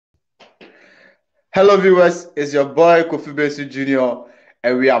Hello, viewers. It's your boy Kofi Baisie Jnr.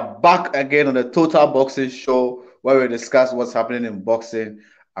 and we are back again on the Total Boxing Show where we discuss what's happening in boxing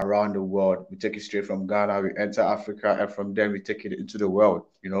around the world. We take it straight from Ghana, we enter Africa, and from there we take it into the world,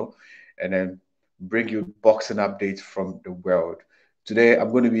 and then bring you boxing updates from the world. Today,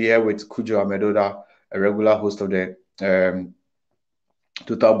 I'm going to be here with Cudjoe Amedoda, a regular host of the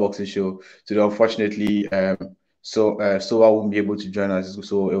Total Boxing Show. Today, unfortunately, Sowah won't be able to join us,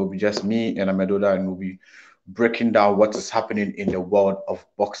 so it will be just me and Amedoda, and we'll be breaking down what is happening in the world of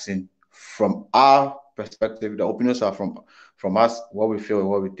boxing from our perspective. The opinions are from us, what we feel and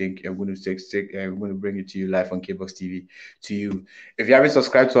what we think, and we're going we're going to bring it to you live on Kboxtv to you. If you haven't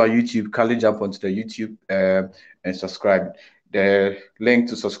subscribed to our YouTube, kindly jump onto the YouTube and subscribe. The link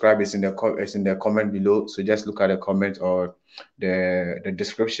to subscribe is in the comment below. So just look at the comment or the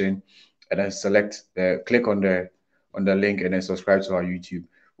description, and then click on the link and then subscribe to our YouTube.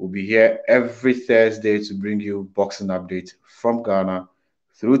 We'll be here every Thursday to bring you boxing updates from Ghana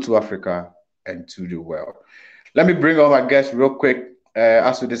through to Africa and to the world. Let me bring on my guest real quick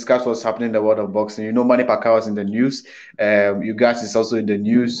as we discuss what's happening in the world of boxing. You know, Manny Pacquiao is in the news. You guys is also in the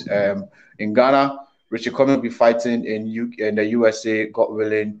news. In Ghana, Richard Commey will be fighting in the USA, God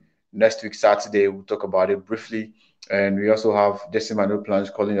willing, next week, Saturday. We'll talk about it briefly. And we also have Desimano plans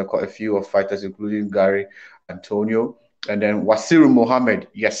calling a few of fighters, including Gary Antonio. And then Wasiru Mohammed,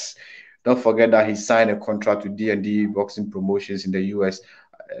 yes. Don't forget that he signed a contract with D&D Boxing Promotions in the US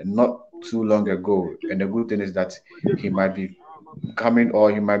not too long ago. And the good thing is that he might be coming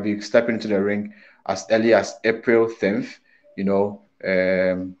or he might be stepping into the ring as early as April 10th,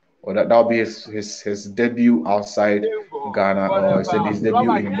 or that'll be his debut outside Ghana, or his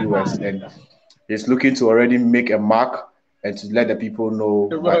debut in the US, and he's looking to already make a mark and to let the people know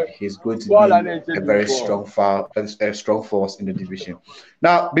that he's going to be a very strong force in the division.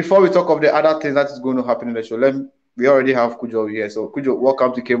 Now, before we talk of the other things that is going to happen in the show, we already have Cudjoe here. So Cudjoe,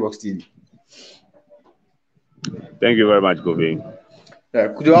 welcome to Kboxtv. Thank you very much, Kofi. Yeah,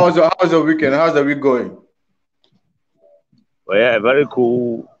 Cudjoe, how's your weekend? How's the week going? Well, yeah, a very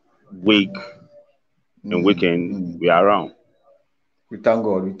cool week and weekend. We are around. We thank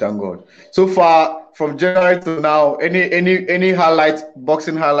God. We thank God. So far, from January to now, any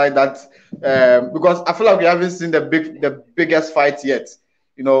boxing highlight that because I feel like we haven't seen the biggest fight yet.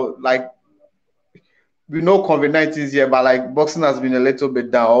 Like we know COVID-19 is here, but like boxing has been a little bit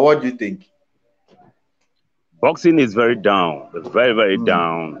down. Or what do you think? Boxing is very down. It's very, very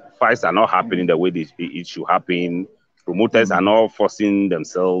down. Fights are not happening the way it should happen. Promoters are not forcing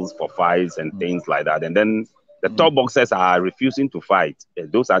themselves for fights and things like that. And then the top boxers are refusing to fight.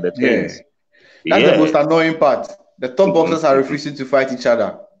 Those are the things. That's the most annoying part. The top boxers are refusing to fight each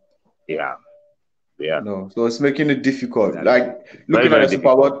other. Yeah. No, so it's making it difficult. Like looking at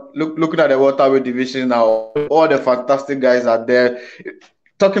the welterweight division now, all the fantastic guys are there.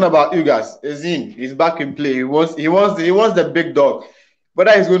 Talking about you guys, Azim, he's back in play. He wants the big dog.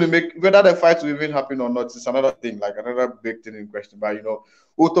 Whether the fight will even happen or not is another thing, like another big thing in question. But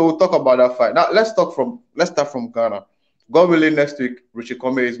we'll talk about that fight. Now let's start from Ghana. God willing, next week, Richard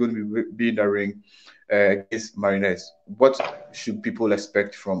Commey is going to be in the ring against Marinez. What should people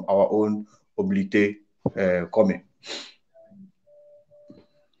expect from our own Oblite Commey?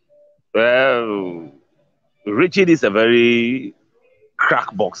 Well, Richard is a very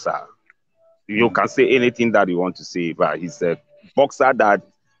crack boxer. You can say anything that you want to say, but he's a boxer that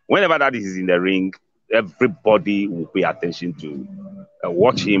whenever that is in the ring, everybody will pay attention to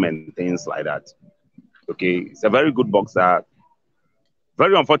watch him and things like that. Okay, he's a very good boxer.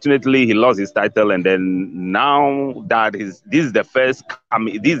 Very unfortunately, he lost his title, and then now that this is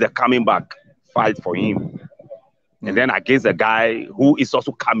the coming back fight for him, and then against a guy who is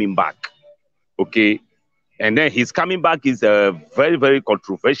also coming back. Okay, and then his coming back is a very, very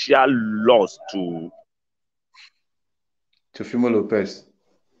controversial loss to Fimo Lopez.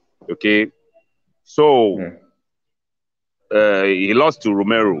 Okay, so he lost to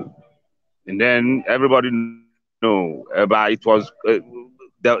Romero, and then everybody know, but it was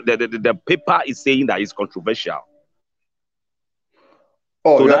the paper is saying that it's controversial.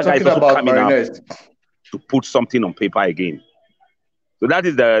 Oh, so you're talking about Marinez to put something on paper again. So that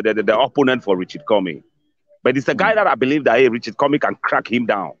is the opponent for Richard Commey. But it's a guy that I believe that Richard Commey can crack him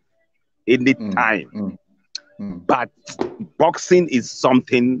down anytime. But boxing is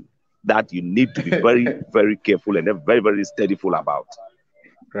something that you need to be very, very careful and very, very steadyful about.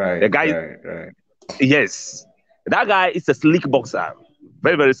 Right. The guy, right. Yes, that guy is a slick boxer,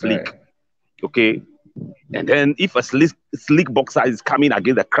 very, very slick. Right. Okay, and then if a slick boxer is coming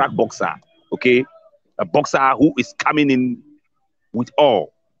against a crack boxer, okay, a boxer who is coming in with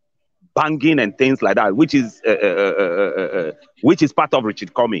all, banging and things like that, which is part of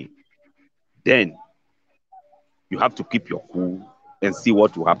Richard Comey, then you have to keep your cool and see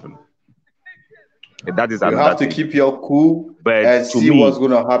what will happen. And that is you have to keep your cool and see what's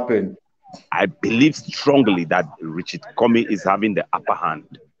going to happen. I believe strongly that Richard Comey is having the upper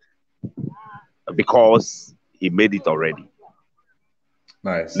hand because he made it already.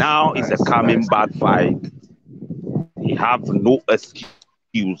 Nice. Now it's a coming back fight. He have no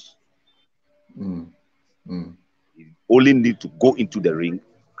excuse. He only need to go into the ring,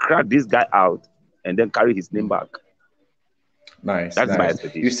 crack this guy out, and then carry his name back. Nice. That's my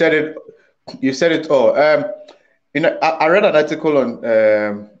expectation. You said it all. I read an article on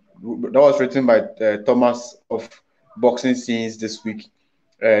that was written by Thomas of Boxing Scenes this week,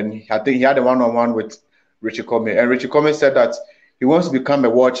 and I think he had a one-on-one with Richard Comey, and Richard Comey said that he wants to become a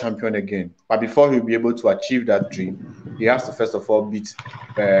world champion again, but before he'll be able to achieve that dream, he has to first of all beat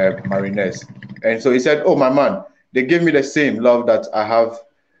Marinez. And so he said, "Oh my man, they gave me the same love that I have."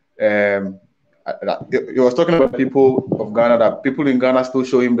 He was talking about people of Ghana, that people in Ghana still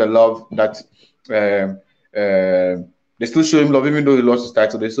show him the love that they still show him love, even though he lost his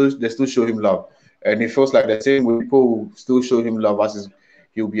title. They still show him love, and he feels like the same way people will still show him love as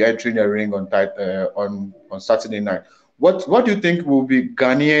he'll be entering the ring on Saturday night. What do you think will be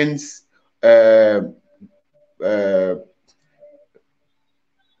Ghanaians? Looking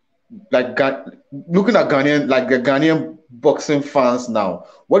at Ghanaian, like the Ghanaian boxing fans now,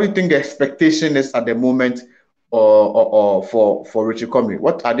 what do you think the expectation is at the moment, or for Richard Comey?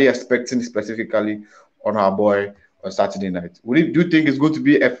 What are they expecting specifically on our boy on Saturday night? Do you think it's going to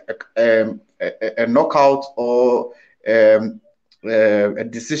be a knockout or a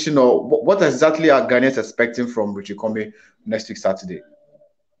decision, or what exactly are Ghanaians expecting from Richard Comey next week Saturday?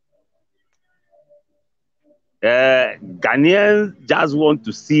 Ghanaians just want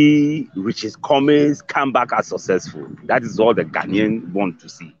to see Richard Comey's comeback as successful. That is all the Ghanaians want to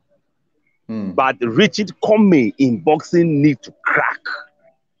see. But Richard Comey in boxing need to crack.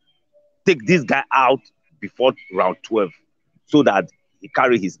 Take this guy out before round 12 so that he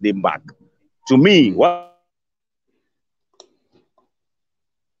carry his name back. To me, what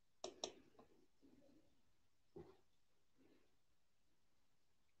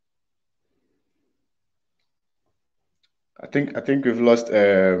I think we've lost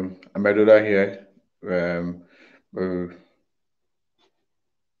Amedoda here.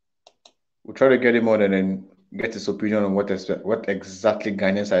 We'll try to get him on and then get his opinion on what exactly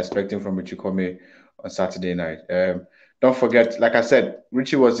Ghanaians are expecting from Richie Comey on Saturday night. Don't forget, like I said,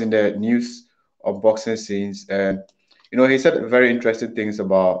 Richie was in the news of boxing scenes, and he said very interesting things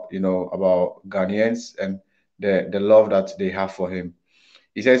about about Ghanaians and the love that they have for him.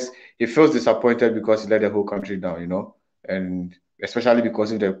 He says he feels disappointed because he let the whole country down, and especially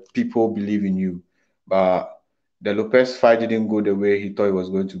because of the people believe in you. But the Lopez fight didn't go the way he thought it was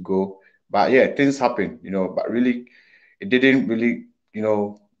going to go. But yeah, things happen, but really, it didn't really,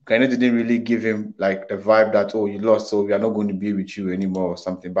 Ghana didn't really give him like the vibe that, oh, you lost, so we are not going to be with you anymore or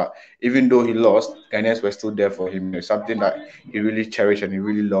something. But even though he lost, Ghanaians were still there for him. It's something that he really cherished and he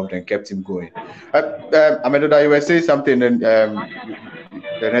really loved and kept him going. Amedoda, you were saying something, and the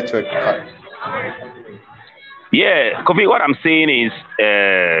network cut. Yeah, Kofi, what I'm saying is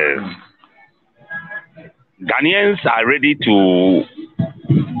Ghanaians are ready to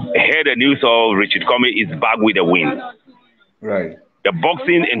hear the news of Richard Comey is back with a win. Right. The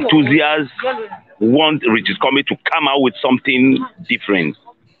boxing enthusiasts want Richard Comey to come out with something different.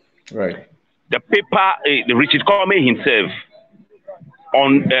 Right. The paper, Richard Comey himself,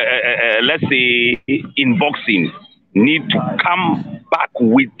 on let's say in boxing, need to come back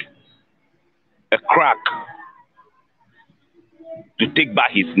with a crack to take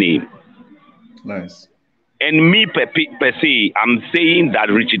back his name. Nice. And me per se, I'm saying that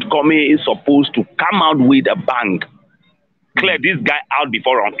Richard Comey is supposed to come out with a bang, clear this guy out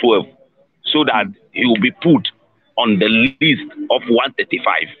before round 12, so that he will be put on the list of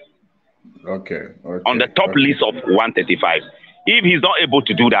 135. Okay. On the top list of 135. If he's not able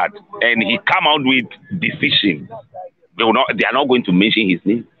to do that and he come out with decision, they are not going to mention his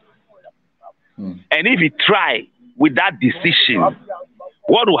name. And if he try with that decision,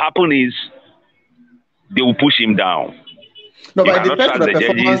 what will happen is they will push him down. No, but it depends on the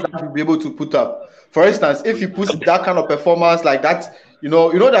performance that he'll be able to put up. For instance, if he puts that kind of performance like that, there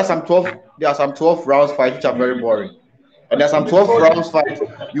are some 12 rounds fights which are very boring. And there's some 12 rounds fights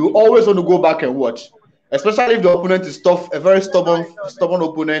you always want to go back and watch. Especially if the opponent is tough, a very stubborn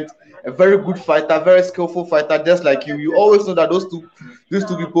opponent, a very good fighter, very skillful fighter, just like you. You always know that these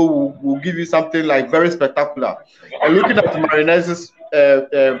two people will give you something like very spectacular. And looking at Marinez's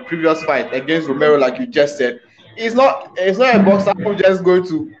previous fight against Romero, like you just said, it's not a boxer who just going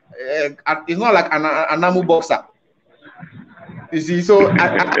to. It's not like an Anamu boxer. You see, so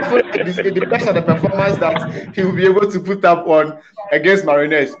I feel like it depends on the performance that he will be able to put up on against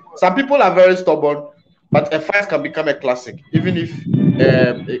Marinez. Some people are very stubborn, but a fight can become a classic, even if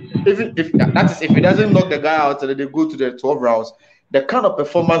that is if he doesn't knock the guy out and they go to the 12 rounds. The kind of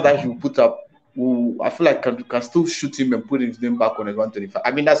performance that he will put up, I feel like can still shoot him and put his name back on his 135.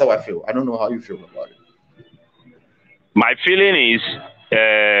 I mean, that's how I feel. I don't know how you feel about it. My feeling is,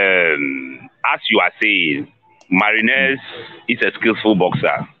 as you are saying, Marinez is a skillful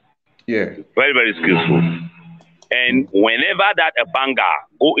boxer. Yeah. Very, very skillful. And whenever that a banger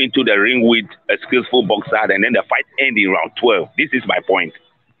go into the ring with a skillful boxer and then the fight ends in round 12, this is my point.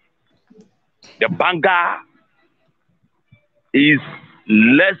 The banger is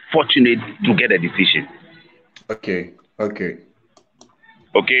less fortunate to get a decision. Okay. Okay?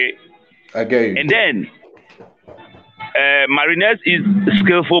 I get you. And then, Marinez is a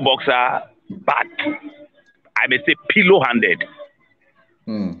skillful boxer, but I may say pillow-handed.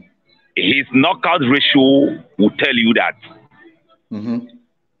 His knockout ratio will tell you that.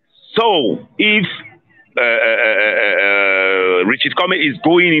 So, if Richard Comey is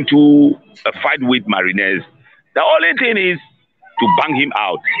going into a fight with Marinez, the only thing is to bang him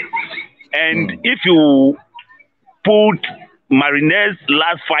out. And if you put Marinez's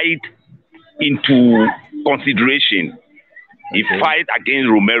last fight into consideration, he fight against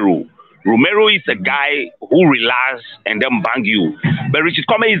Romero. Romero is a guy who relax and then bang you. But Richard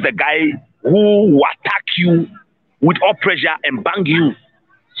Comey is the guy who will attack you with all pressure and bang you.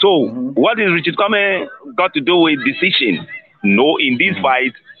 So what is Richard Comey got to do with decision? No, in this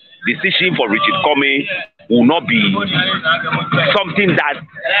fight, decision for Richard Comey will not be something that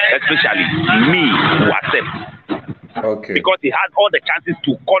especially me will accept. Okay. Because he had all the chances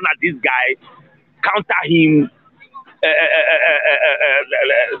to corner this guy, counter him,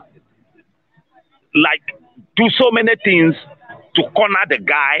 like do so many things to corner the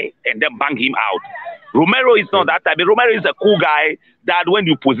guy and then bang him out. Romero is not that type. Romero is a cool guy that when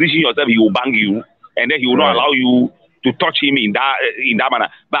you position yourself, he will bang you and then he will not allow you to touch him in that manner.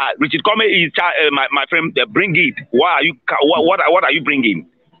 But Richard Comey is my friend. Bring it. What are you bringing?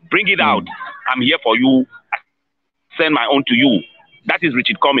 Bring it out. I'm here for you. Send my own to you. That is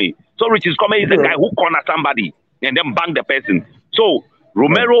Richard Comey. So Richard Comey is a guy who corner somebody and then bang the person. So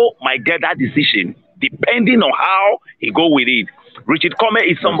Romero might get that decision depending on how he go with it. Richard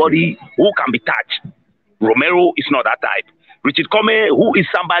Comey is somebody who can be touched. Romero is not that type. Richard Comey, who is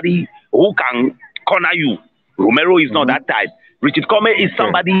somebody who can corner you. Romero is not that type. Richard Comey is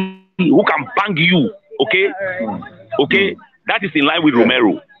somebody who can bang you. Okay? Okay? That is in line with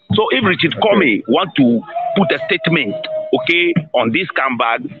Romero. So if Richard Comey want to put a statement, okay, on this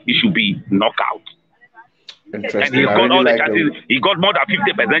comeback, it should be knockout. And he's got all the chances. He got more than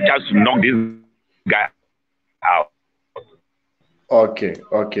 50% chance to knock this guy out. Okay,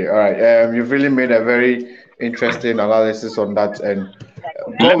 all right. You've really made a very interesting analysis on that. And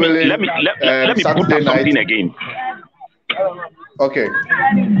let me put up something again. Okay.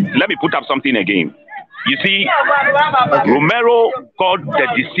 Let me put up something again. You see, Romero got the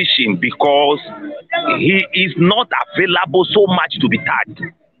decision because he is not available so much to be touched.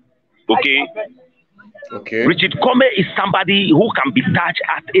 Okay. Richard Comey is somebody who can be touched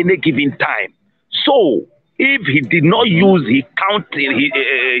at any given time. So if he did not use his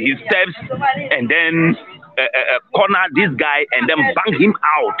steps and then corner this guy and then bang him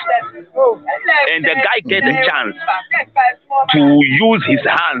out, and the guy get a chance to use his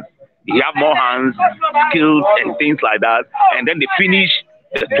hands, he have more hands, skills and things like that, and then they finish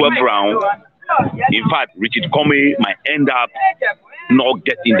the 12th round. In fact, Richard Comey might end up not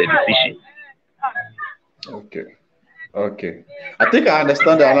getting the decision. Okay. I think I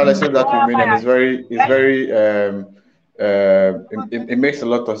understand the analysis that you made, and it makes a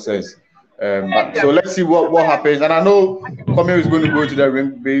lot of sense. So let's see what happens. And I know Comey is going to go to the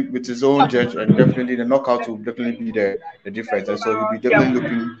ring with his own judge, and definitely the knockout will definitely be the difference. And so he'll be definitely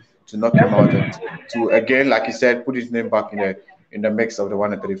looking to knock him out and to, again, like he said, put his name back in the mix of the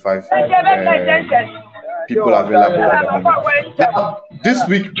 135 people available at the moment. Now, this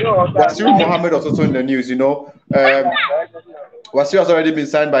week, Wasiu Mohammed was also in the news. Wasiu has already been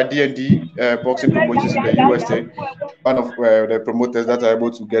signed by D&D boxing promotions in the USA, one of the promoters that are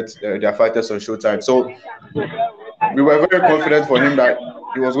able to get their fighters on Showtime. So we were very confident for him that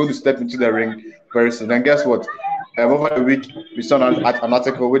he was going to step into the ring very soon. And guess what? Over the week, we saw an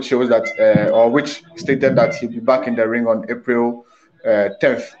article which shows that, or which stated that he'll be back in the ring on April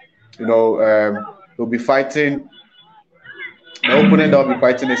 10th. He'll be fighting The opponent that will be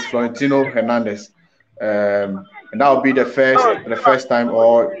fighting is Florentino Hernandez, and that will be the first time,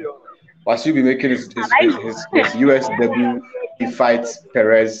 or Wasiu will be making his US debut. He fights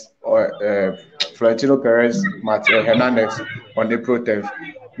Perez or Florentino Perez Hernandez on April 10th.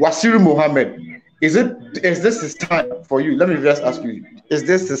 Wasiu Mohammed, is this his time for you? Let me just ask you: is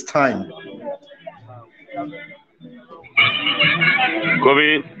this his time?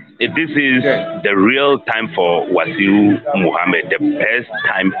 Kofi, this is the real time for Wasiu Mohammed, the best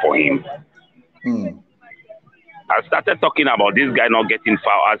time for him. I started talking about this guy not getting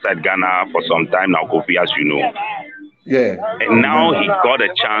foul outside Ghana for some time now, Kofi, as you know. Yeah. And now he got a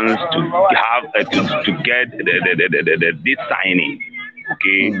chance to have to get this signing.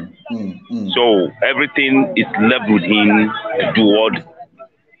 Okay. So everything is left with him to do what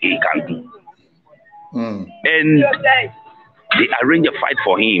he can do. And they arranged a fight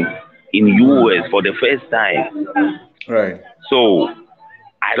for him in US for the first time. Right. So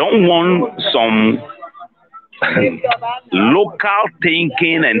I don't want some local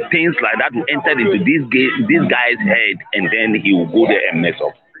thinking and things like that to enter into this guy's head, and then he will go there and mess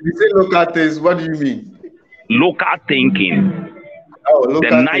up. You say local things, what do you mean? Local thinking. Oh, local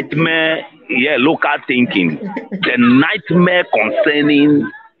the nightmare, local thinking. The nightmare concerning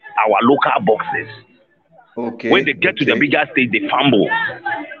our local boxes. Okay. When they get to the bigger stage, they fumble.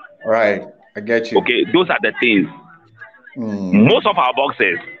 Right, I get you. Okay, those are the things. Most of our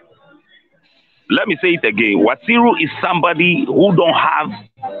boxers, let me say it again, Wasiru is somebody who don't have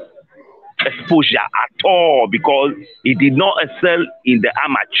exposure at all because he did not excel in the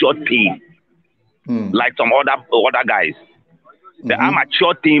amateur team like some other guys. The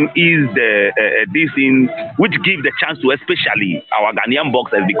amateur team is this thing which gives the chance to especially our Ghanaian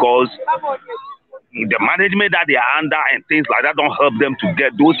boxers, because the management that they are under and things like that don't help them to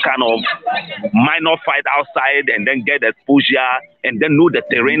get those kind of minor fight outside and then get exposure and then know the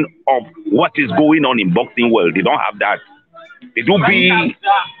terrain of what is going on in boxing world. They don't have that. They do be in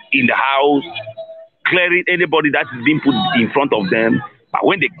the house, clearing anybody that is being put in front of them. But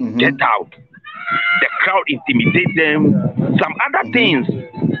when they get out, the crowd intimidate them. Some other things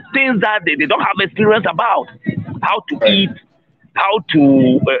that they don't have experience about. How to eat, how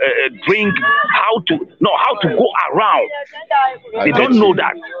to drink, how to go around. They don't know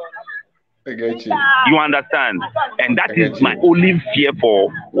that. I get you. You understand? And that is my only fear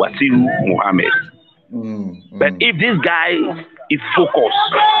for Wasiu Mohammed. But if this guy is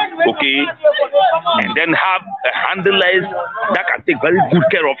focused, okay, and then have handlers that can take very good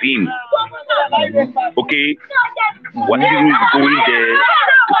care of him, okay, Wasiu is going there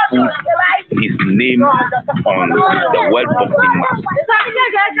to put his name on the world boxing map.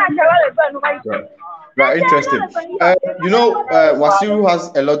 Right, interesting. Wasiu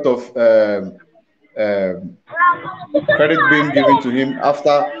has a lot of credit being given to him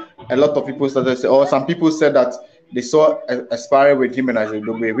after a lot of people started to say, or some people said that they saw a sparring with him and Isaac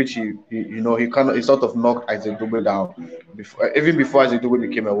Dogboe, which he sort of knocked Isaac Dogboe down even before Isaac Dogboe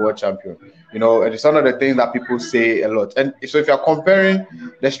became a world champion. And it's one of the things that people say a lot. And so if you're comparing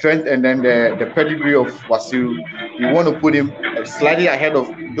the strength and then the pedigree of Wasiu, you want to put him slightly ahead of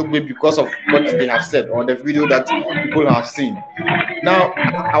Dogboe because of what they have said or the video that people have seen. Now,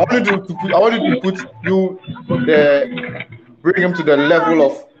 I wanted to bring him to the level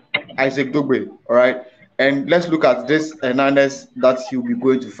of Isaac Dogboe, all right? And let's look at this Hernandez that he'll be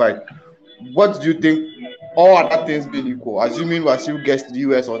going to fight. What do you think, all other things being equal, assuming Wasiu gets to the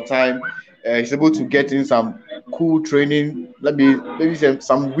US on time, he's able to get in some cool training, maybe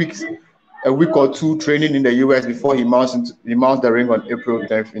some weeks, a week or two training in the US before he mounts the ring on April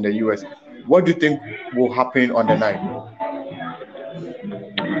 10th in the US. What do you think will happen on the night?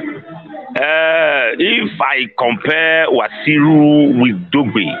 If I compare Wasiu with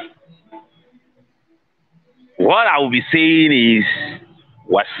Dogboe, what I will be saying is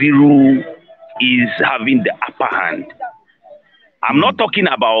Wasiu is having the upper hand. I'm not talking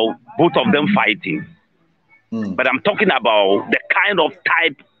about both of them fighting, but I'm talking about the kind of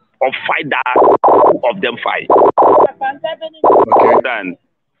type of fight that both of them fight.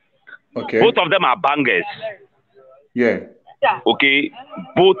 Okay. Both of them are bangers. Yeah. Okay.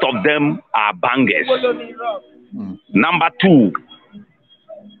 Both of them are bangers. Number two,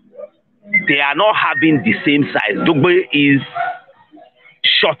 they are not having the same size. Dogboe is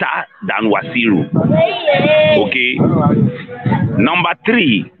shorter than Wasiu. Okay. Number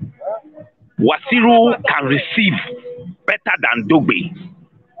three, Wasiu can receive better than Dogboe.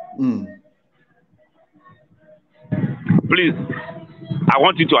 Please, I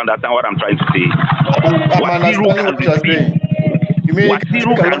want you to understand what I'm trying to say. Wasiu can receive. You mean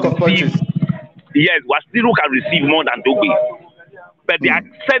Wasiu can receive? Yes, Wasiu can receive more than Dogboe. but they are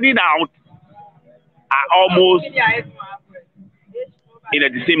sending out are almost in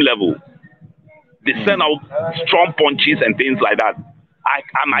at the same level. They send out strong punches and things like that. I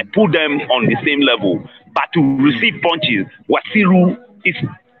might put them on the same level, but to receive punches, Wasiru is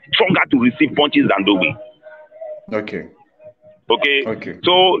stronger to receive punches than Dogbe. Okay.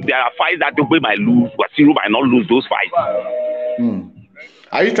 So there are fights that Dogbe might lose, Wasiru might not lose those fights.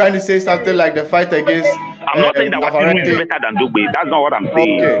 Are you trying to say something like the fight against? I'm not saying that Wasiru is better than Dogbe. That's not what I'm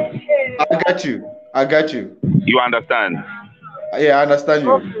saying. Okay, I got you. You understand? Yeah, I understand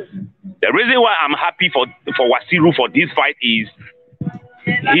you. The reason why I'm happy for Wasiru for this fight is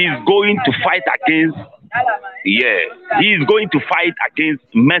he's going to fight against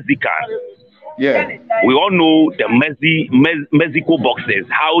Mexican. Yeah. We all know the Mexico boxers,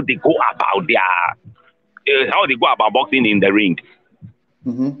 how they go about boxing in the ring.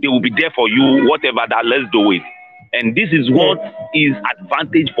 They will be there for you, whatever that, let's do it. And this is what is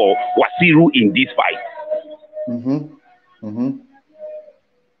advantage for Wasiru in this fight.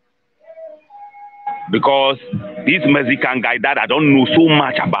 Because this Mexican guy that I don't know so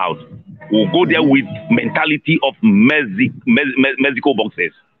much about will go there with mentality of Mexico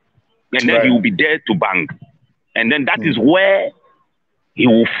boxers. And then he will be there to bang. And then that is where he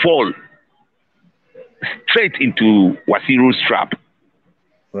will fall straight into Wasiru's trap.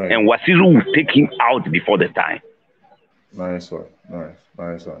 And Wasiru will take him out before the time. Nice one.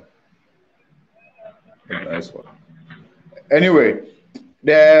 Anyway,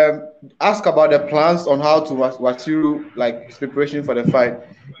 ask about the plans on how to Wasiru, like his preparation for the fight.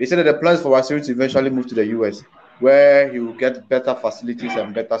 They said that the plans for Wasiru to eventually move to the US, where he will get better facilities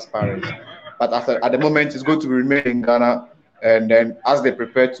and better sparring. But at the moment, he's going to remain in Ghana, and then as they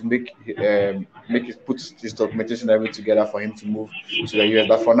prepare to put his documentation and everything together for him to move to the US.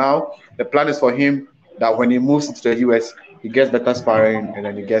 But for now, the plan is for him that when he moves to the US, he gets better sparring and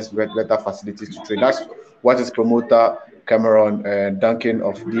then he gets better facilities to train. That's what his promoter Cameron Duncan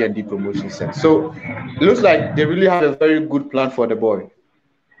of D&D Promotion said. So it looks like they really have a very good plan for the boy.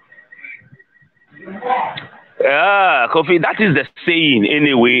 Kofi, that is the saying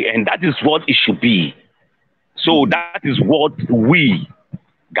anyway, and that is what it should be. So that is what we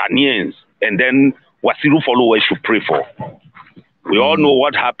Ghanaians and then Wasiru followers should pray for. We all know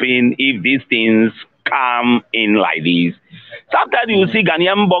what happens if these things come in like this. Sometimes you see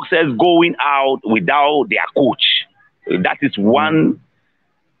Ghanaian boxers going out without their coach. That is one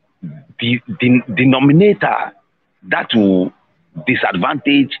denominator that will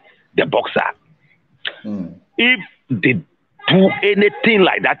disadvantage the boxer. If they do anything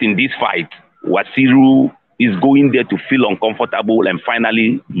like that in this fight, Wasiru is going there to feel uncomfortable and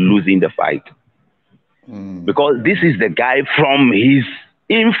finally losing the fight. Because this is the guy from his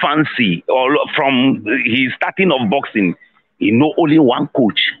infancy or from his starting of boxing. He know only one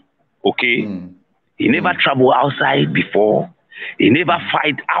coach, okay? He never traveled outside before. He never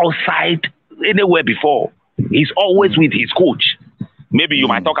fight outside anywhere before. He's always with his coach. Maybe you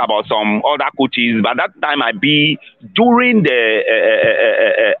might talk about some other coaches, but that time might be during the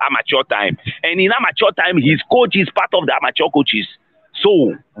amateur time. And in amateur time, his coach is part of the amateur coaches.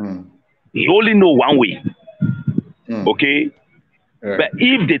 So he only know one way. Okay? But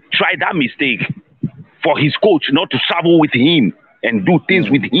if they try that mistake for his coach not to travel with him and do things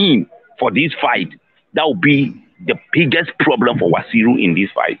with him for this fight, that will be the biggest problem for Wasiru in this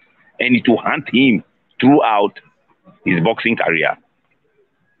fight. And it will haunt him throughout his boxing career.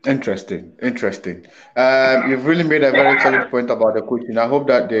 Interesting. You've really made a very solid point about the coaching. I hope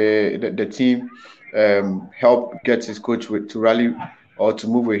that the team help get his coach to rally or to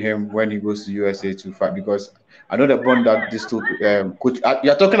move with him when he goes to USA to fight, because I know the bond that these two coach.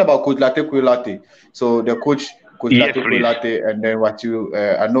 You're talking about Coach Latte Kuilate. So the coach Latte Kuilate, and then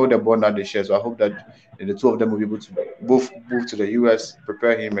I know the bond that they share. So I hope that the two of them will be able to both move to the US,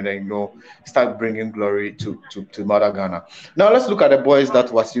 prepare him, and then start bringing glory to Mother Ghana. Now let's look at the boys that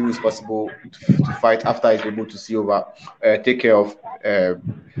Wasiru is possible to fight after he's able to see over, take care of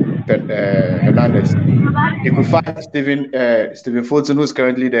Hernandez. He could fight Stephen Fulton, who's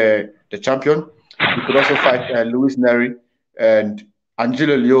currently the champion. He could also fight Luis Neri, and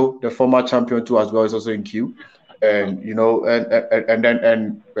Angelo Leo, the former champion too, as well, is also in queue. And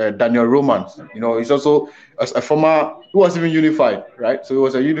then Daniel Roman, he's also a former, who was even unified, right? So he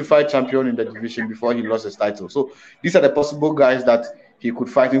was a unified champion in the division before he lost his title. So these are the possible guys that he could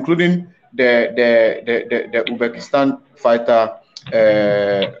fight, including the Uzbekistan fighter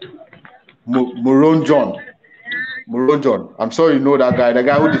Muron John. I'm sure you know that guy, the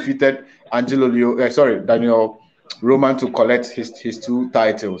guy who defeated Daniel Roman to collect his two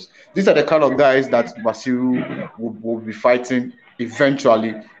titles. These are the kind of guys that Wasiru will be fighting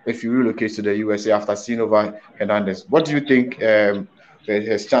eventually if you relocate to the USA after seeing over Hernandez? What do you think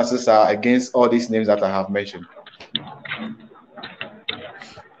his chances are against all these names that I have mentioned?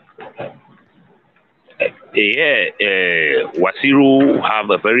 Wasiru have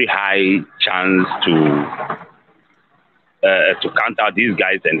a very high chance to counter these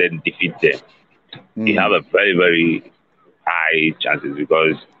guys and then defeat them. He have a very, very high chances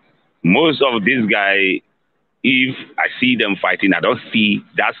because most of these guys, if I see them fighting, I don't see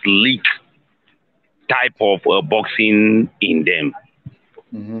that sleek type of boxing in them.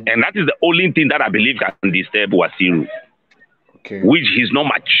 And that is the only thing that I believe can disturb Wasiru, which he's not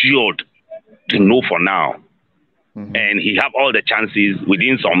matured to know for now. And he have all the chances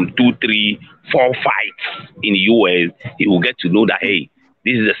within some 2, 3, 4 fights in the US. He will get to know that, hey,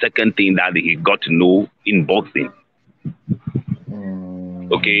 this is the second thing that he got to know in boxing.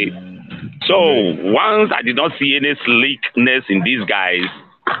 Okay. So once I did not see any sleekness in these guys,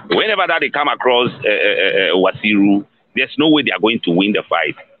 whenever that they come across Wasiru, there's no way they are going to win the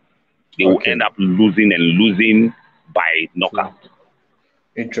fight. They will end up losing by knockout.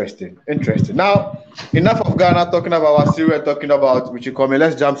 Interesting. Now, enough of Ghana talking about Wasiru and talking about Wichikome.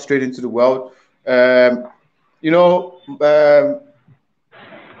 Let's jump straight into the world.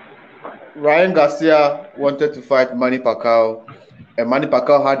 Ryan Garcia wanted to fight Manny Pacquiao, and Manny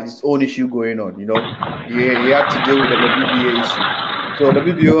Pacquiao had his own issue going on. He had to deal with the WBA issue. So the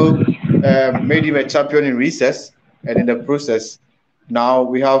WBO made him a champion in recess, and in the process, now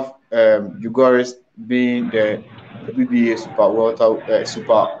we have Ugoris being the WBA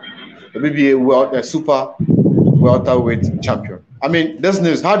super welterweight champion. I mean, this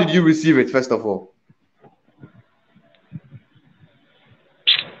news, how did you receive it, first of all?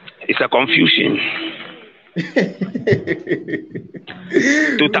 It's a confusion.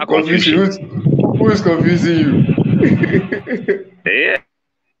 Total confusion. Who is confusing you?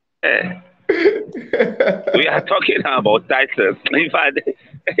 We are talking about titles. In fact,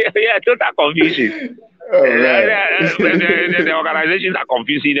 total confusion. The organizations are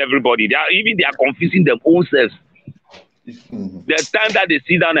confusing everybody. They are confusing their own selves. The time that they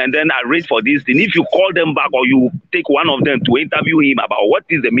sit down and then arrange for this thing, if you call them back or you take one of them to interview him about what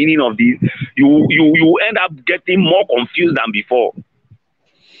is the meaning of this, you end up getting more confused than before.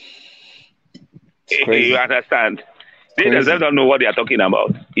 You understand? They themselves don't know what they are talking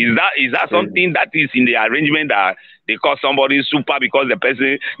about. Is that something that is in the arrangement that they call somebody super because the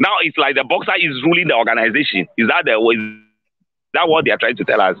person now it's like the boxer is ruling the organization? Is that what they are trying to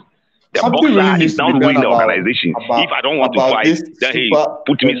tell us? The boxer really is now ruling the organization. If I don't want to fight, then he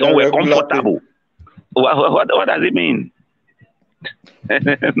put me somewhere comfortable. What does it mean?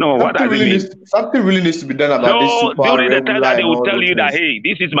 No, what does it mean? Something really needs to be done about this super. During the time that they will tell you that, hey,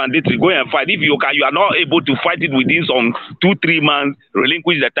 this is mandatory, go and fight. If you are not able to fight it within some 2-3 months,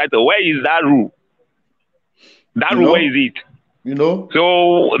 relinquish the title. Where is that rule? That rule, where is it?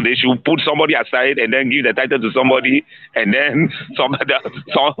 So they should put somebody aside and then give the title to somebody, and then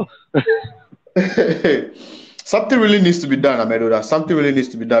something really needs to be done, Amedoda. Something really needs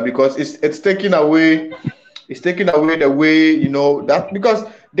to be done because it's taking away. It's taking away the way that because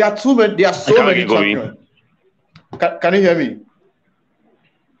there are so many champions. Can you hear me?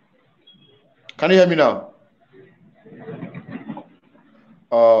 Can you hear me now?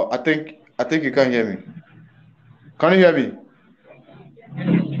 I think you can't hear me. Can you hear me?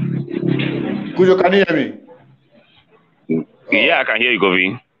 Cudjoe, can you hear me? Yeah, I can hear you,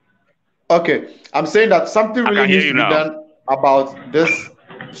 Kofi. Okay, I'm saying that something really needs to be done about this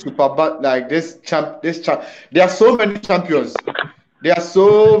this champ. There are so many champions. There are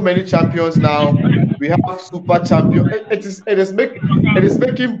so many champions now. We have super champion. It is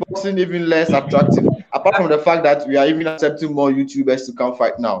making boxing even less attractive. Apart from the fact that we are even accepting more YouTubers to come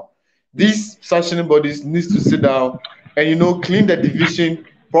fight now. These sanctioning bodies needs to sit down and clean the division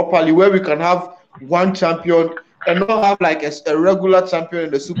properly, where we can have one champion and not have like a regular champion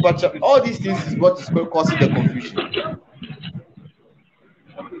and the super champion. All these things is what is causing the confusion.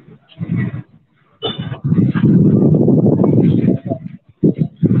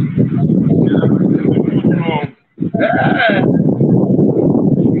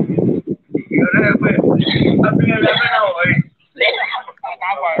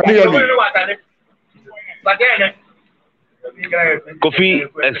 Kofi,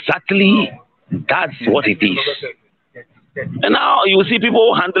 exactly, that's what it is. And now you see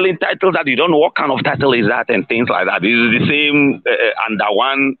people handling titles that you don't know what kind of title is that and things like that. This is the same under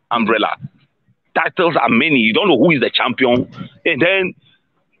one umbrella. Titles are many. You don't know who is the champion. And then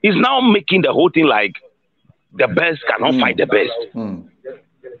it's now making the whole thing like the best cannot fight the best.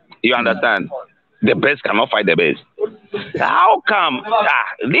 You understand? the best cannot fight the best. How come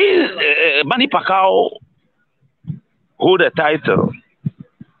this Manny Pacquiao hold the title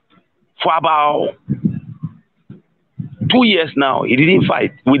for about 2 years now? He didn't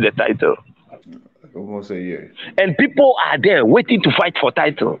fight with the title. Almost a year. And people are there waiting to fight for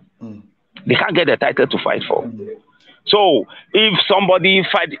title. They can't get the title to fight for. So if somebody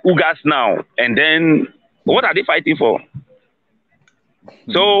fight Ugas now, and then what are they fighting for?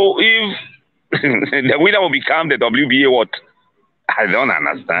 So if the winner will become the WBA, what? I don't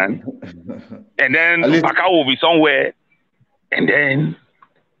understand. And then Pacquiao will be somewhere, and then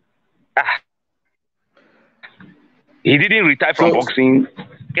he didn't retire from boxing,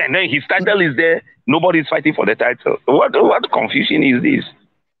 and then his title is there. Nobody is fighting for the title. What confusion is this?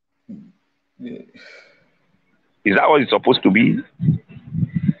 Is that what it's supposed to be?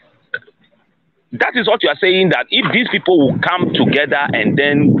 That is what you are saying, that if these people will come together and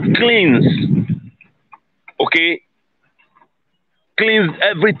then cleanse, okay, cleanse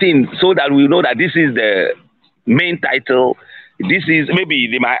everything so that we know that this is the main title. This is, maybe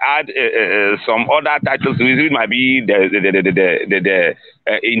they might add some other titles. It might be the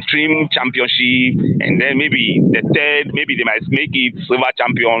interim championship, and then maybe the third, maybe they might make it silver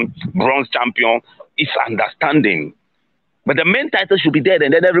champion, bronze champion. It's understanding. But the main title should be there,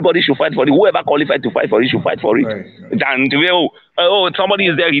 and then everybody should fight for it. Whoever qualified to fight for it should fight for it. Right. And somebody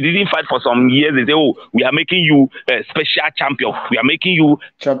is there, he didn't fight for some years. They say, oh, we are making you a special champion. We are making you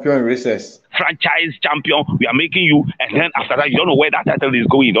champion recess. Franchise champion. We are making you, and then after that, you don't know where that title is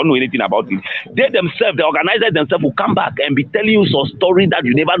going. You don't know anything about it. They themselves, the organizers themselves, will come back and be telling you some story that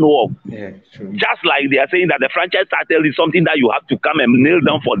you never know of. Yeah, true. Just like they are saying that the franchise title is something that you have to come and kneel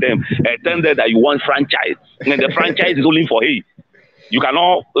down for them and tell them that you want franchise, and the franchise is only for hey, you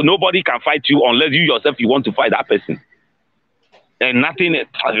cannot. Nobody can fight you unless you yourself you want to fight that person. And nothing.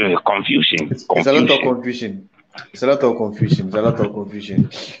 Confusion. It's a lot of confusion. It's a lot of confusion. It's a lot of confusion.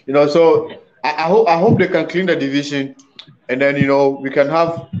 You know, so I hope they can clean the division, and then we can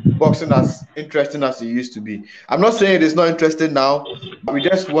have boxing as interesting as it used to be. I'm not saying it is not interesting now. But we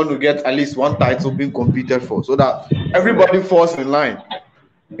just want to get at least one title being competed for, so that everybody falls in line.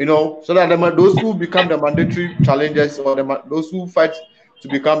 So that those who become the mandatory challengers, or those who fight to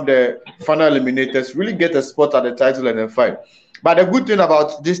become the final eliminators, really get a spot at the title and then fight. But the good thing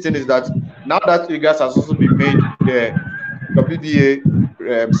about this thing is that now that Ugas has also been made the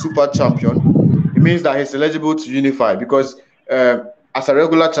WBA super champion, it means that he's eligible to unify, because as a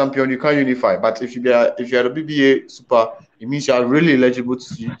regular champion you can't unify. But if you are the WBA super, it means you are really eligible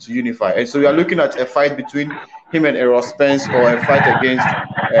to unify. And so we are looking at a fight between him and Errol Spence, or a fight against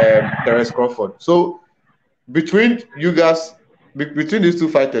Terence Crawford. So between these two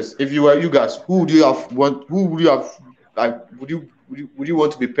fighters, if you were Ugas, who would you have? Like, would you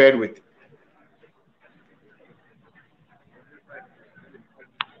want to be paired with?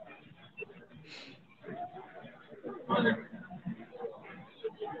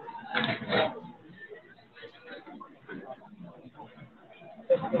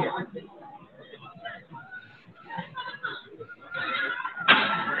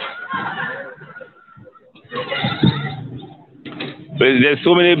 There's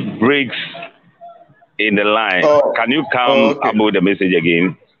so many breaks in the line. Can you come about the message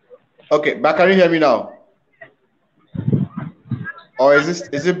again? Okay, but can you hear me now? Or is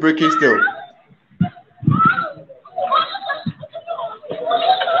it breaking still?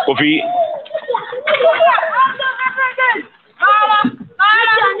 Kofi.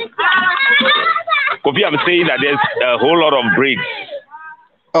 Kofi, I'm saying that there's a whole lot of breaks.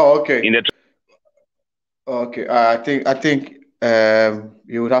 Oh, okay. In the okay, I think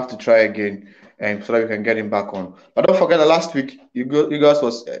you would have to try again, and so that we can get him back on. But don't forget that last week you guys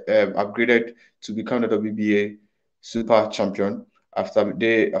was upgraded to become the WBA super champion after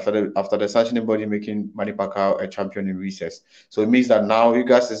the sanctioning body making Manny Pacquiao a champion in recess. So it means that now you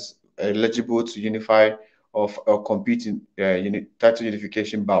guys is eligible to unify or compete in title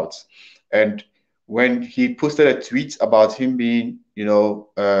unification bouts. And when he posted a tweet about him being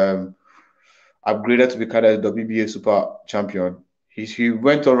upgraded to become a WBA super champion, he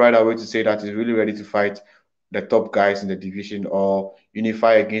went on right away to say that he's really ready to fight the top guys in the division, or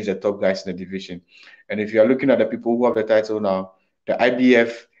unify against the top guys in the division. And if you are looking at the people who have the title now, the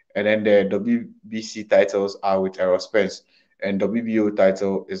IBF and then the WBC titles are with Errol Spence, and WBO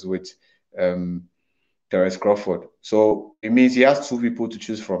title is with Terence Crawford. So it means he has two people to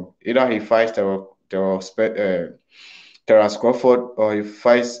choose from. Either he fights Terence Crawford, or he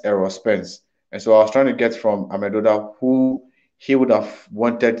fights Errol Spence. And so I was trying to get from Amedoda who he would have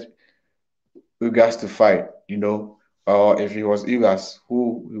wanted Ugas to fight, or if he was Ugas,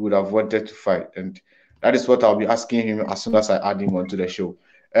 who he would have wanted to fight. And that is what I'll be asking him as soon as I add him onto the show.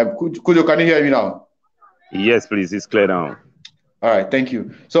 Cudjoe, can you hear me now? Yes, please. It's clear now. All right, thank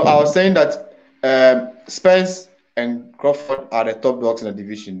you. So I was saying that Spence and Crawford are the top dogs in the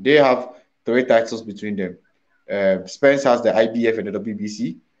division. They have 3 titles between them. Spence has the IBF and the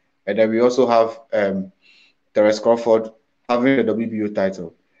WBC, and then we also have Terence Crawford having the WBO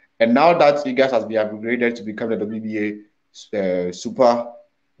title. And now that Ugas has been upgraded to become the WBA Super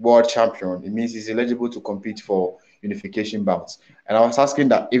World Champion, it means he's eligible to compete for unification bouts. And I was asking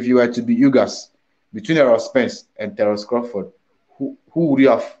that if you were to be Ugas between Errol Spence and Terence Crawford, who would you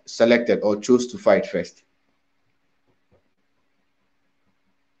have selected or chose to fight first?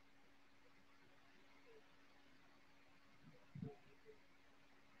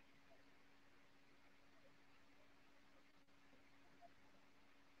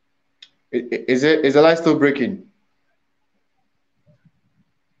 Is the line still breaking?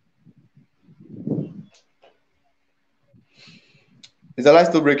 Is the line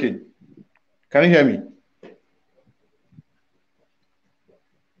still breaking? Can you hear me?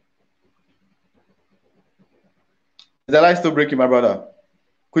 Is the line still breaking, my brother?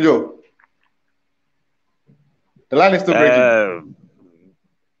 Cudjoe? The line is still breaking.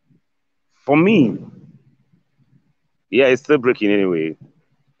 For me, yeah, it's still breaking anyway.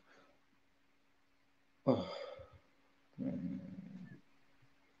 Oh.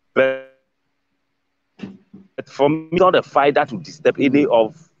 But for me, it's not a fight that will disturb any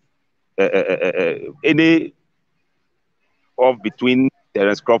of between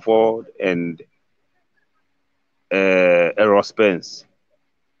Terence Crawford and Errol Spence.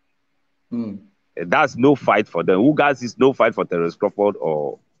 That's no fight for them. Ugas is no fight for Terence Crawford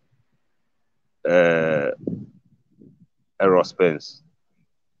or Errol Spence.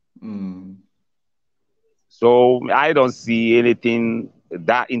 So I don't see anything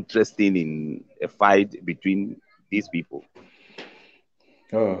that interesting in a fight between these people.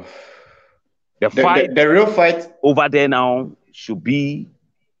 Oh. The real fight over there now should be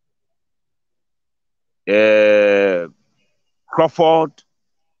Crawford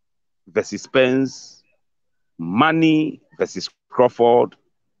versus Spence, Money versus Crawford,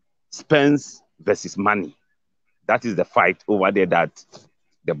 Spence versus Money. That is the fight over there that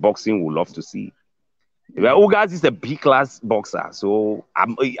the boxing would love to see. Well, Ugas is a B-class boxer, so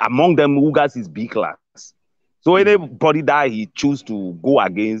among them, Ugas is B-class. So anybody that he choose to go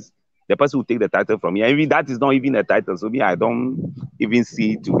against, the person will take the title from him. I mean, that is not even a title. So me, I don't even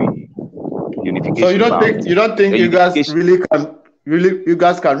see it to be unification. So you don't think you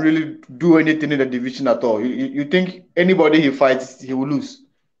guys can really do anything in the division at all? You think anybody he fights, he will lose?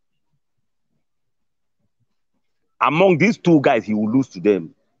 Among these 2 guys, he will lose to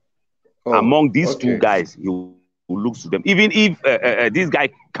them. Oh, among these 2 guys, he will lose to them. Even if this guy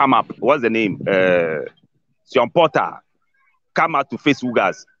come up, what's the name? Sean Porter come out to face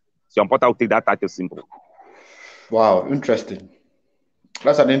Ugas, Sean Porter will take that title simple. Wow, interesting.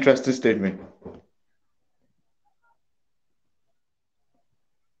 That's an interesting statement.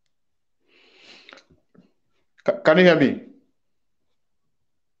 Can you hear me?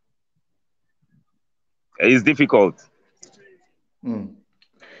 It's difficult.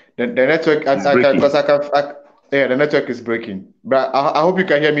 The network, the network is breaking. But I hope you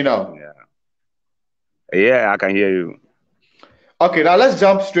can hear me now. Yeah, I can hear you. Okay, now let's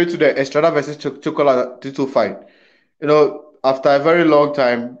jump straight to the Estrada versus Chocolatito fight. You know, after a very long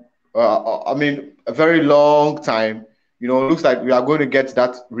time, you know, it looks like we are going to get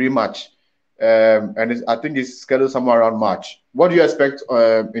that rematch. And I think it's scheduled somewhere around March. What do you expect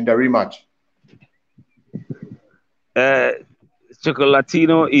in the rematch?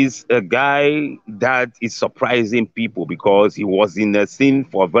 Chocolatito is a guy that is surprising people because he was in the scene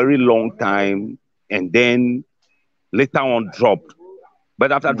for a very long time and then later on dropped.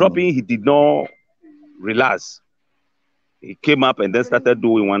 But after dropping, he did not relax. He came up and then started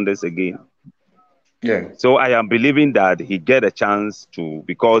doing wonders again. Yeah. So I am believing that he get a chance to,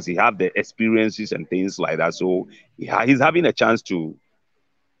 because he have the experiences and things like that. So he's having a chance to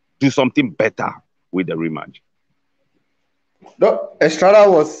do something better with the rematch. No, Estrada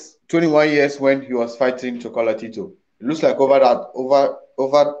was 21 years when he was fighting Chocolatito. It looks like over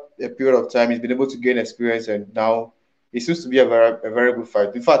a period of time, he's been able to gain experience, and now he seems to be a very good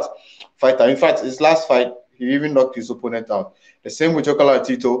fighter. In fact, his last fight, he even knocked his opponent out. The same with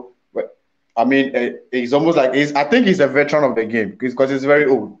Chocolatito. But I mean, he's almost like I think he's a veteran of the game because he's very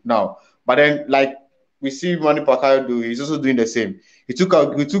old now. But then, like we see Manny Pacquiao do, he's also doing the same. He took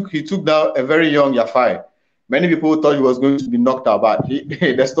down a very young Yafai. Many people thought he was going to be knocked out, but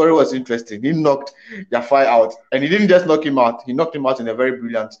the story was interesting. He knocked Jafai out, and he didn't just knock him out. He knocked him out in a very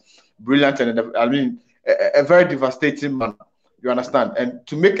brilliant, and a very devastating manner. You understand? And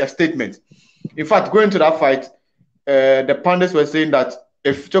to make a statement. In fact, going to that fight, the pundits were saying that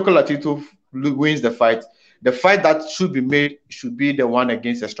if Chocolatito wins the fight that should be made should be the one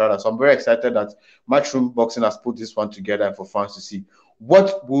against Estrada. So I'm very excited that Matchroom Boxing has put this one together for fans to see.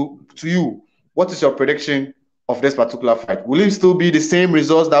 What is your prediction of this particular fight? Will it still be the same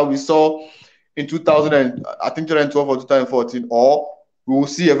results that we saw in 2012 or 2014, or we will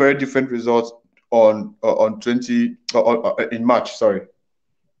see a very different result in March? Sorry.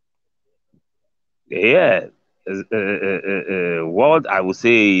 Yeah. What I would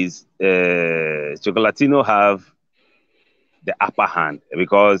say is Chocolatino have the upper hand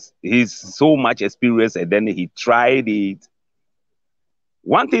because he's so much experienced and then he tried it.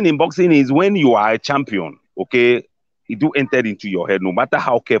 One thing in boxing is when you are a champion, okay, it do enter into your head no matter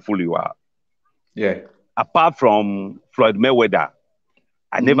how careful you are. Yeah. Apart from Floyd Mayweather,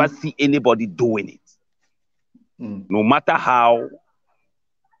 I never see anybody doing it. No matter how,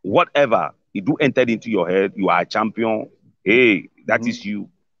 whatever, it do enter into your head, you are a champion. Hey, that is you.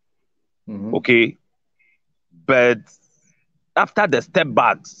 Okay. But after the step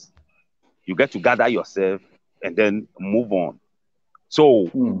backs, you get to gather yourself and then move on. So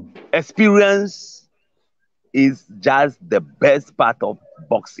experience is just the best part of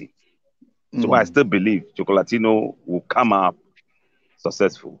boxing. So I still believe Chocolatino will come up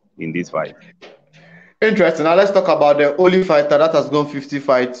successful in this fight. Interesting. Now let's talk about the only fighter that has gone 50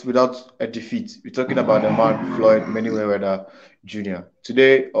 fights without a defeat. We're talking about the man Floyd Mayweather Jr.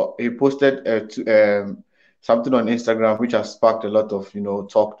 Today, he posted something on Instagram which has sparked a lot of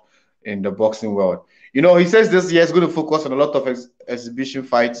talk in the boxing world. He says this year is going to focus on a lot of exhibition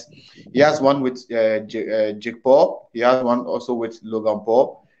fights. He has one with Jake Paul. He has one also with Logan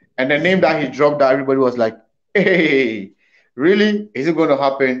Paul. And the name that he dropped, that everybody was like, hey. Really? Is it going to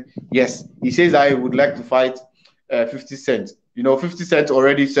happen? Yes. He says that he would like to fight 50 Cent. 50 Cent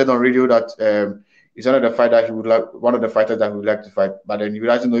already said on radio that he's one of the fighters that he would like to fight. But then he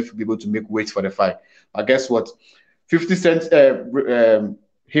doesn't know if he'll be able to make weight for the fight. But guess what? 50 Cent,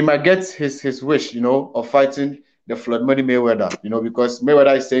 he might get his wish, of fighting the Floyd Money Mayweather, because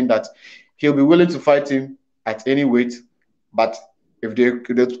Mayweather is saying that he'll be willing to fight him at any weight. But if the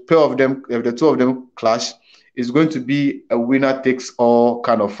two of them clash, it's going to be a winner takes all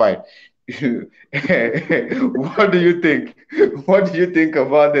kind of fight. What do you think? What do you think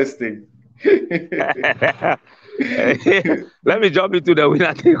about this thing? Let me jump into the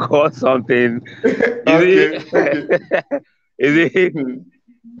winner take all something. Is it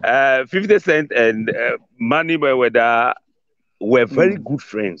 50 Cent and Manny Mayweather were very good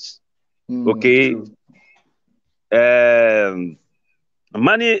friends. Okay.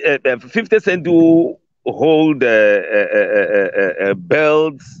 Manny 50 Cent do hold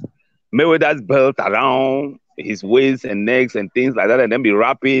belts, Mayweather's belt around his waist and necks and things like that, and then be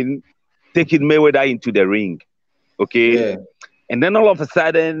rapping, taking Mayweather into the ring. Okay. Yeah. And then all of a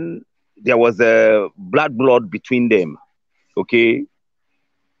sudden, there was a blood between them. Okay.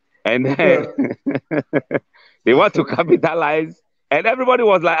 And then they want to capitalize, and everybody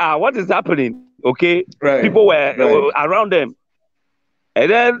was like, what is happening? Okay. Right. People were around them. And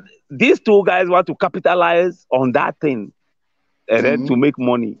then these two guys want to capitalize on that thing and then to make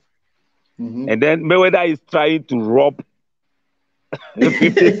money. And then Mayweather is trying to rob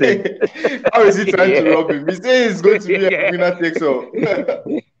 50 Cent. How is he trying to rob him? He says it's going to be a winner takes all.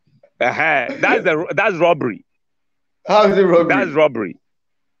 That's robbery. How is it robbery? That's robbery.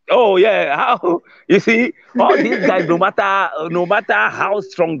 Oh yeah. How you see all these guys, no matter how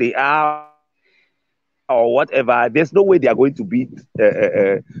strong they are or whatever, there's no way they are going to beat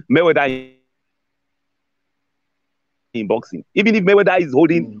Mayweather in boxing. Even if Mayweather is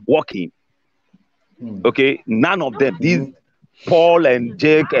walking, okay, none of them, these Paul and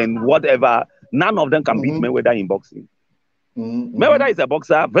Jake and whatever, none of them can beat Mayweather in boxing. Mayweather is a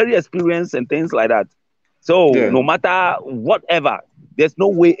boxer, very experienced and things like that. So no matter whatever, there's no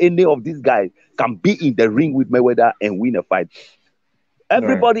way any of these guys can be in the ring with Mayweather and win a fight.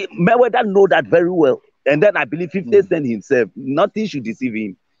 Everybody, Mayweather know that very well. And then I believe 50 Cent himself, nothing should deceive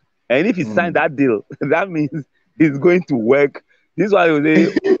him. And if he signed that deal, that means he's going to work. This is why you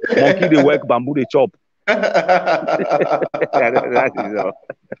say, monkey they work, bamboo they chop. That is all.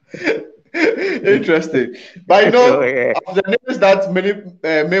 Interesting. But of the names that many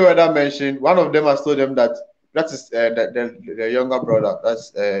Mayweather mentioned, one of them has told them that is the younger brother.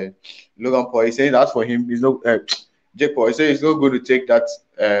 That's Logan Paul. He's saying that for him, he's no Jake Paul. He said he's not going to take that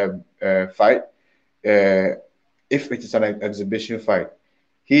fight. if it is an exhibition fight,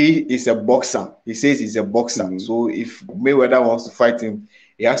 he is a boxer. He says he's a boxer. Mm-hmm. So if Mayweather wants to fight him,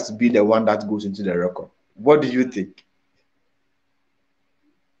 he has to be the one that goes into the record. What do you think?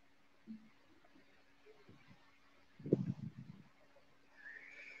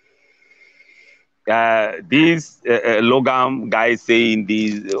 This Logan guy saying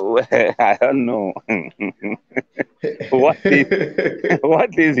this, I don't know. what is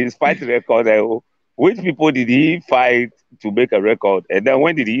what is his fight record? Which people did he fight to make a record? And then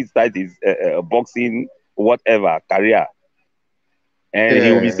when did he start his boxing whatever career? And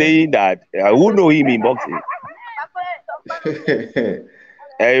he will be saying that who know him in boxing?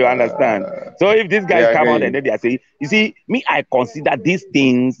 You understand? So if these guys come out and then they are saying, you see, me, I consider these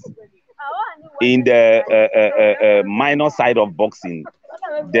things in the minor side of boxing.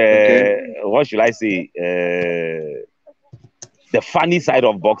 What should I say? The funny side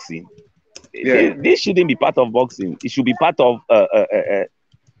of boxing. This shouldn't be part of boxing. It should be part of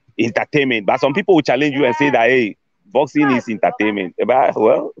entertainment. But some people will challenge you and say that, hey, boxing is entertainment. But,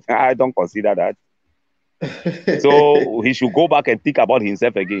 well, I don't consider that. So he should go back and think about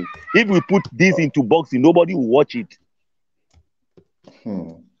himself again. If we put this into boxing, nobody will watch it.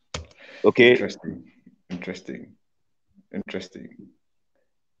 Okay. Interesting.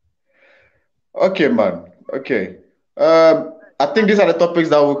 Okay, man. Okay. I think these are the topics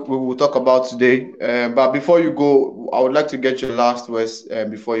that we will talk about today. But before you go, I would like to get your last words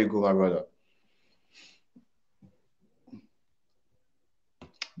before you go, my brother.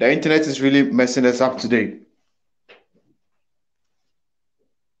 The internet is really messing us up today.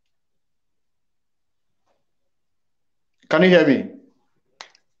 Can you hear me?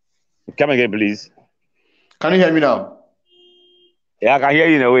 Come again, please. Can you hear me now? Yeah, I can hear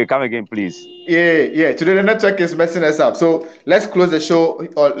you in a way. Come again, please. Yeah. Today the network is messing us up. So let's close the show,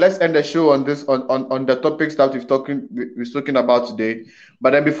 or let's end the show on this on the topics that we're talking about today.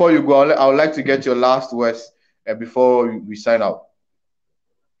 But then before you go, I would like to get your last words before we sign out.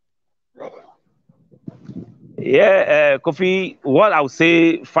 Yeah, Kofi, what I would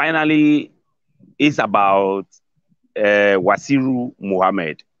say finally is about Wasiru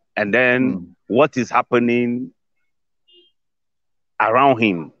Muhammad, and then what is happening around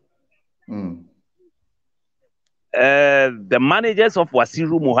him. The managers of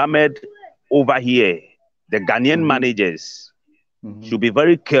Wasiru Muhammad over here, the Ghanaian managers, should be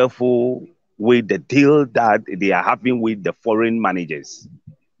very careful with the deal that they are having with the foreign managers.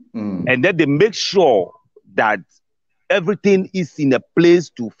 And then they make sure that everything is in a place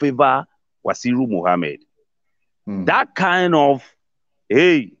to favor Wasiru Muhammad. That kind of,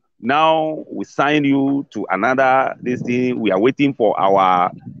 hey, now we sign you to another this thing, we are waiting for our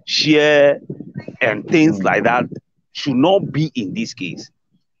share and things like that should not be in this case.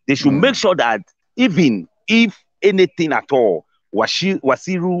 They should make sure that even if anything at all,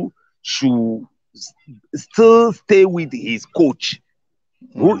 Wasiru should still stay with his coach,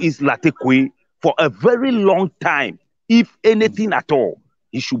 who is Latekwe, for a very long time. If anything at all,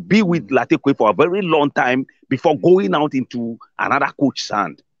 he should be with Latekwe for a very long time before going out into another coach's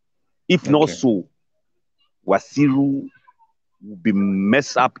hand. If not so, Wasiru will be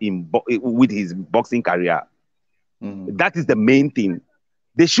messed up with his boxing career. That is the main thing.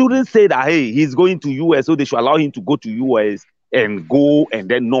 They shouldn't say that, hey, he's going to US, so they should allow him to go to US and go and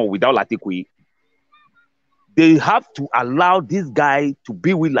then no, without Latekwe. They have to allow this guy to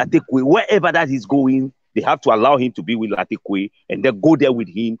be with Latekwe wherever that he's going. They have to allow him to be with Latekwe and then go there with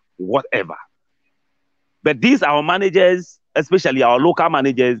him, whatever. But these our managers, especially our local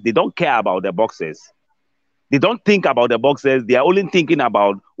managers, they don't care about the boxers. They don't think about the boxers. They are only thinking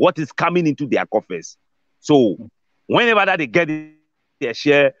about what is coming into their coffers. So whenever that they get their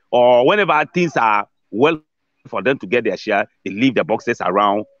share, or whenever things are well for them to get their share, they leave the boxers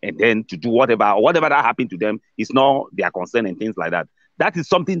around and then to do whatever that happened to them is not their concern and things like that. That is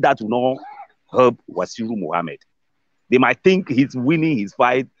something that will not help Wasiru Muhammad. They might think he's winning his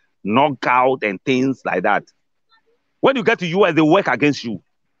fight, knockout and things like that. When you get to US, they work against you.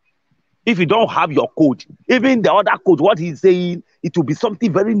 If you don't have your coach, even the other coach, what he's saying, it will be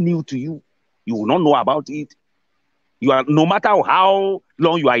something very new to you. You will not know about it. You are, no matter how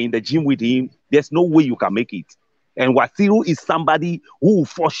long you are in the gym with him, there's no way you can make it. And Wasiru is somebody who will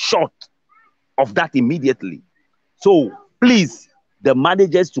fall short of that immediately. So please, the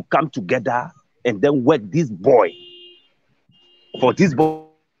managers to come together and then work this boy. For this boy,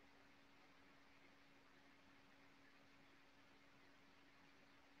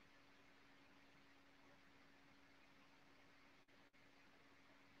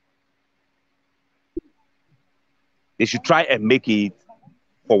 they should try and make it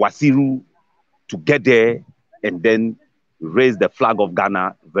for Wasiru to get there and then raise the flag of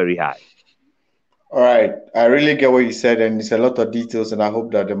Ghana very high. All right, I really get what you said, and it's a lot of details, and I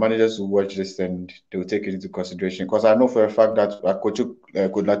hope that the managers will watch this and they will take it into consideration. Because I know for a fact that Coach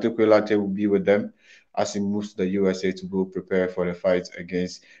Kudlate will be with them as he moves to the USA to go prepare for the fight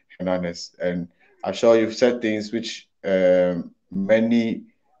against Hernandez. And I'm sure you've said things which many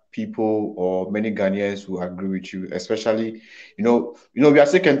people or many Ghanaians will agree with you, especially we are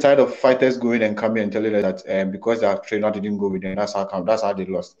sick and tired of fighters going and coming and telling us that because their trainer didn't go with them, that's how they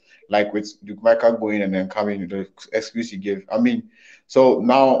lost. Like with Michael going and then coming, the excuse he gave. I mean, so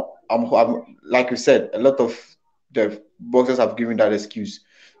now I'm like you said, a lot of the boxers have given that excuse.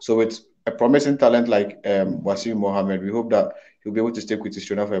 So it's a promising talent like Wasim Mohammed. We hope that he'll be able to stick with his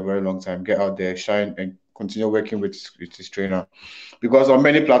trainer for a very long time, get out there, shine, and continue working with his trainer. Because on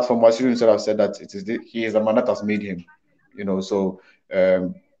many platforms, Wasim himself have said that he is the man that has made him. So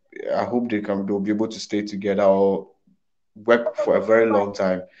um, I hope they'll be able to stay together or work for a very long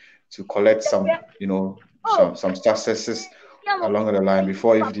time to collect some successes along the line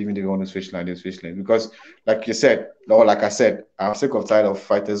before if even they want to switch line, they switch lane. Because like you said, or like I said, I'm sick of tired of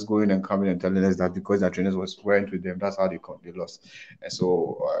fighters going and coming and telling us that because their trainers weren't with them, that's how they lost. And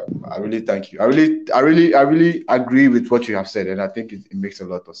so I really thank you. I really agree with what you have said, and I think it makes a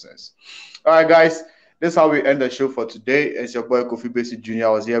lot of sense. All right, guys. This is how we end the show for today. It's your boy Kofi Baisie Jnr. I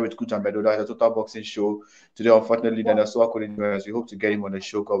was here with Cudjoe and Amedoda. It's a total boxing show. Today, unfortunately, then Sowah couldn't join us. We hope to get him on the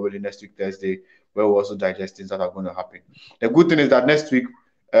show probably next week, Thursday, where we'll also digest things that are going to happen. The good thing is that next week,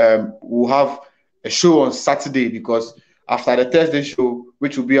 we'll have a show on Saturday because after the Thursday show,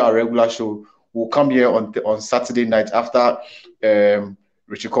 which will be our regular show, we'll come here on Saturday night after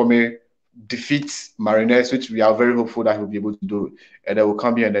Richie Comey defeats Mariners, which we are very hopeful that he'll be able to do. And then we'll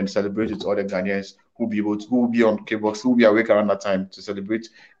come here and then celebrate with all the Ghanaians who will be on Kbox, who will be awake around that time to celebrate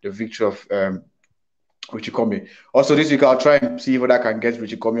the victory of Richie Comey. Also, this week I'll try and see whether I can get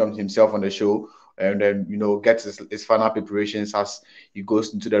Richie Comey on himself on the show and then get his final preparations as he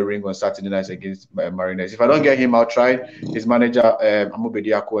goes into the ring on Saturday nights against Mariners. If I don't get him, I'll try his manager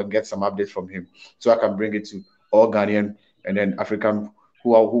Amedoda and get some updates from him so I can bring it to all Ghanaian and then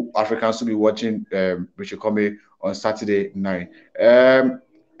who Africans will be watching Richie Comey on Saturday night.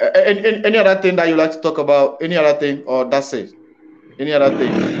 Any other thing that you like to talk about? Any other thing, or that's it? Any other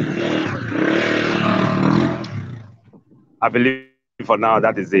thing? I believe for now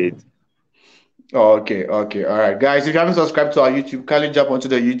that is it. Oh, okay, all right, guys. If you haven't subscribed to our YouTube, kindly jump onto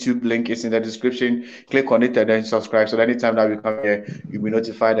the YouTube link. It's in the description. Click on it and then subscribe. So that anytime that we come here, you'll be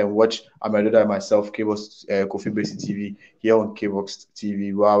notified and watch Amedoda and myself, Kofi Baisie TV here on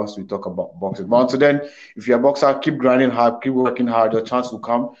Kboxtv, whilst we talk about boxing. But until then, if you're a boxer, keep grinding hard, keep working hard. Your chance will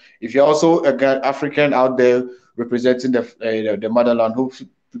come. If you're also again African out there representing the motherland, hope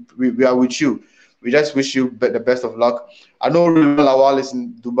we are with you. We just wish you the best of luck. I know Rilwan Lawal is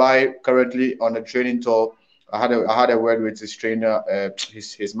in Dubai currently on a training tour. I had a word with his trainer,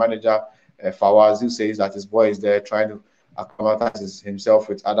 his manager, Fawaz, who says that his boy is there trying to acclimatize himself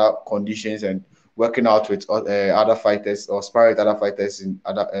with other conditions and working out with other fighters or sparring with other fighters in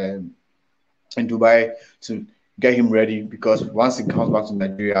Dubai to get him ready because once he comes back to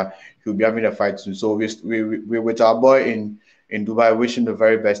Nigeria, he'll be having a fight soon. So we're with our boy in Dubai, wishing the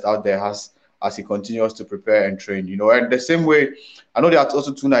very best out there as he continues to prepare and train. And the same way, I know there are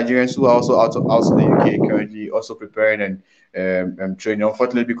also two Nigerians who are also out of the UK currently, also preparing and training.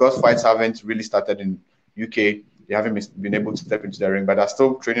 Unfortunately, because fights haven't really started in UK, they haven't been able to step into the ring, but they're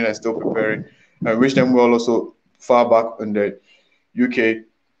still training and still preparing. I wish them well also far back in the UK.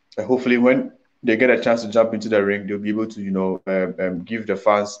 And hopefully, when they get a chance to jump into the ring, they'll be able to, give the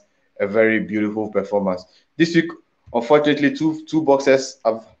fans a very beautiful performance. This week, unfortunately, two boxers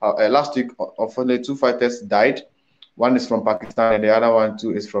have last week. Unfortunately, two fighters died. One is from Pakistan, and the other one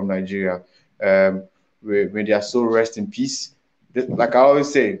too is from Nigeria. When they are so rest in peace. Like I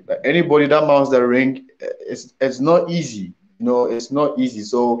always say, anybody that mounts the ring, it's not easy. It's not easy.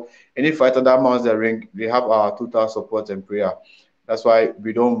 So any fighter that mounts the ring, they have our total support and prayer. That's why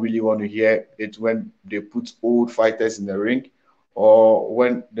we don't really want to hear it when they put old fighters in the ring or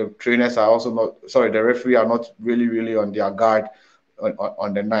when the trainers are also the referee are not really on their guard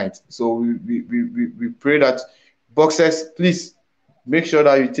on the night. So we pray that boxers, please make sure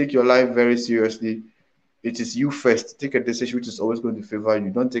that you take your life very seriously. It is you first. Take a decision which is always going to favor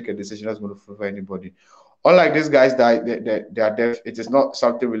you. Don't take a decision that's going to favor anybody. Unlike these guys that they are deaf, it is not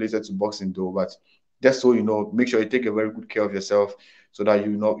something related to boxing though, but just so you know, make sure you take a very good care of yourself so that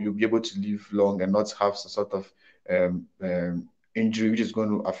you'll be able to live long and not have some sort of injury which is going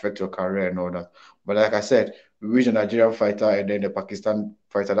to affect your career and all that. But like I said, we wish a Nigerian fighter and then the Pakistan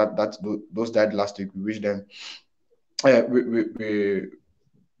fighter those died last week. We wish them.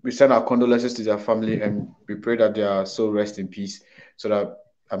 We send our condolences to their family, and we pray that their soul rest in peace. So that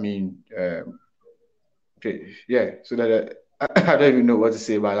yeah, so that I don't even know what to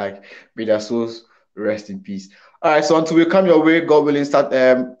say, but like, may their souls rest in peace. All right, so until we come your way, God willing, start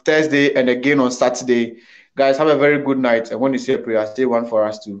Thursday and again on Saturday. Guys, have a very good night. And when you say a prayer, say one for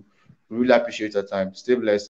us too. We really appreciate your time. Stay blessed.